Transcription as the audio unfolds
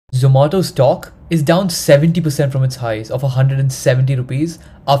Zomato stock is down 70% from its highs of 170 rupees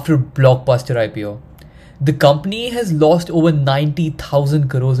after a blockbuster IPO. The company has lost over 90,000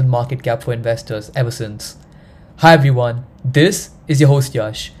 crores in market cap for investors ever since. Hi everyone, this is your host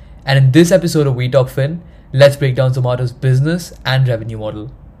Yash, and in this episode of WeTalkFin, let's break down Zomato's business and revenue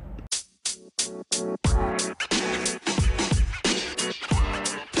model.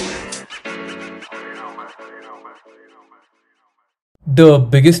 The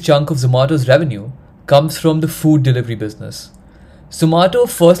biggest chunk of Zomato's revenue comes from the food delivery business. Zomato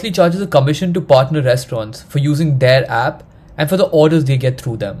firstly charges a commission to partner restaurants for using their app and for the orders they get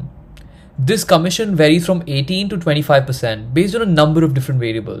through them. This commission varies from 18 to 25% based on a number of different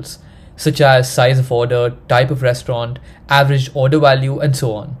variables, such as size of order, type of restaurant, average order value, and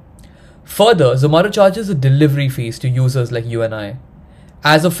so on. Further, Zomato charges the delivery fees to users like you and I.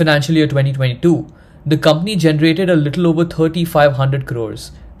 As of financial year 2022, the company generated a little over 3,500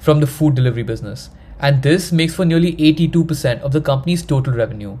 crores from the food delivery business, and this makes for nearly 82% of the company's total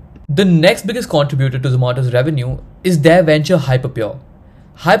revenue. The next biggest contributor to Zomato's revenue is their venture Hyperpure.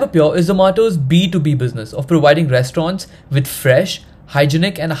 Hyperpure is Zomato's B2B business of providing restaurants with fresh,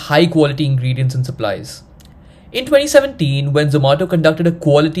 hygienic, and high quality ingredients and supplies. In 2017, when Zomato conducted a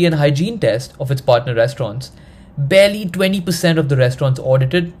quality and hygiene test of its partner restaurants, barely 20% of the restaurants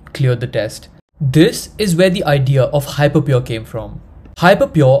audited cleared the test. This is where the idea of Hyperpure came from.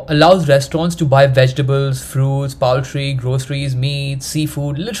 Hyperpure allows restaurants to buy vegetables, fruits, poultry, groceries, meat,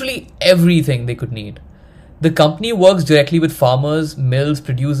 seafood, literally everything they could need. The company works directly with farmers, mills,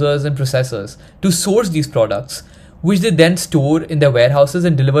 producers, and processors to source these products, which they then store in their warehouses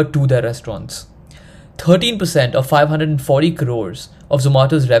and deliver to their restaurants. 13% of 540 crores of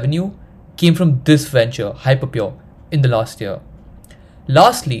Zomato's revenue came from this venture, Hyperpure, in the last year.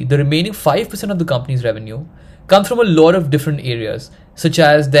 Lastly, the remaining 5% of the company's revenue comes from a lot of different areas, such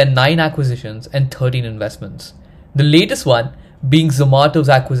as their 9 acquisitions and 13 investments. The latest one being Zomato's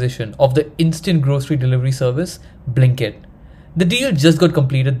acquisition of the instant grocery delivery service, Blinkit. The deal just got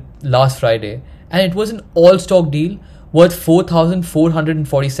completed last Friday, and it was an all-stock deal worth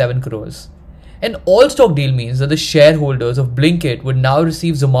 4,447 crores. An all-stock deal means that the shareholders of Blinkit would now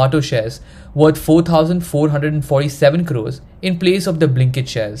receive Zomato shares worth 4,447 crores in place of the Blinkit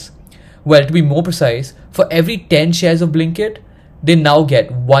shares. Well, to be more precise, for every 10 shares of Blinkit, they now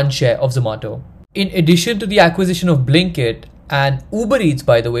get 1 share of Zomato. In addition to the acquisition of Blinkit and Uber Eats,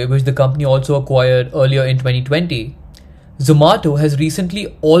 by the way, which the company also acquired earlier in 2020, Zomato has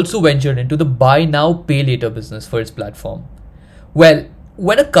recently also ventured into the buy now, pay later business for its platform. Well,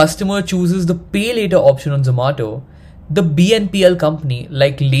 when a customer chooses the pay later option on Zomato, the BNPL company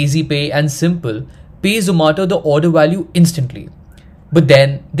like LazyPay and Simple pay Zomato the order value instantly. But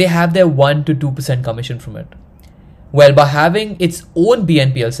then they have their 1 to 2% commission from it. Well, by having its own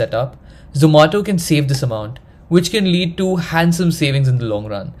BNPL setup, Zomato can save this amount, which can lead to handsome savings in the long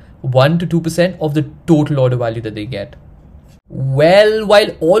run, 1 to 2% of the total order value that they get. Well,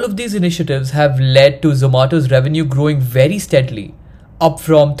 while all of these initiatives have led to Zomato's revenue growing very steadily, up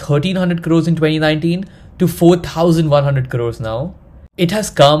from 1,300 crores in 2019 to 4,100 crores now, it has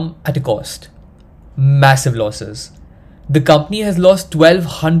come at a cost. Massive losses. The company has lost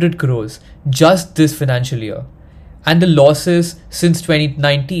 1,200 crores just this financial year, and the losses since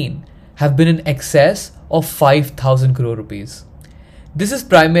 2019 have been in excess of 5,000 crore rupees. This is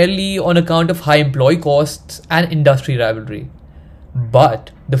primarily on account of high employee costs and industry rivalry. But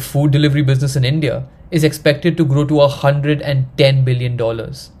the food delivery business in India is expected to grow to $110 billion.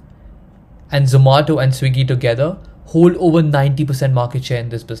 And Zomato and Swiggy together hold over 90% market share in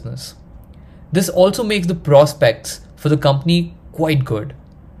this business. This also makes the prospects for the company quite good.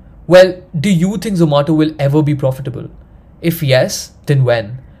 Well, do you think Zomato will ever be profitable? If yes, then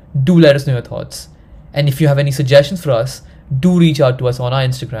when? Do let us know your thoughts. And if you have any suggestions for us, do reach out to us on our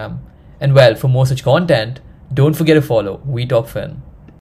Instagram. And well, for more such content, don't forget to follow WeTalkFin.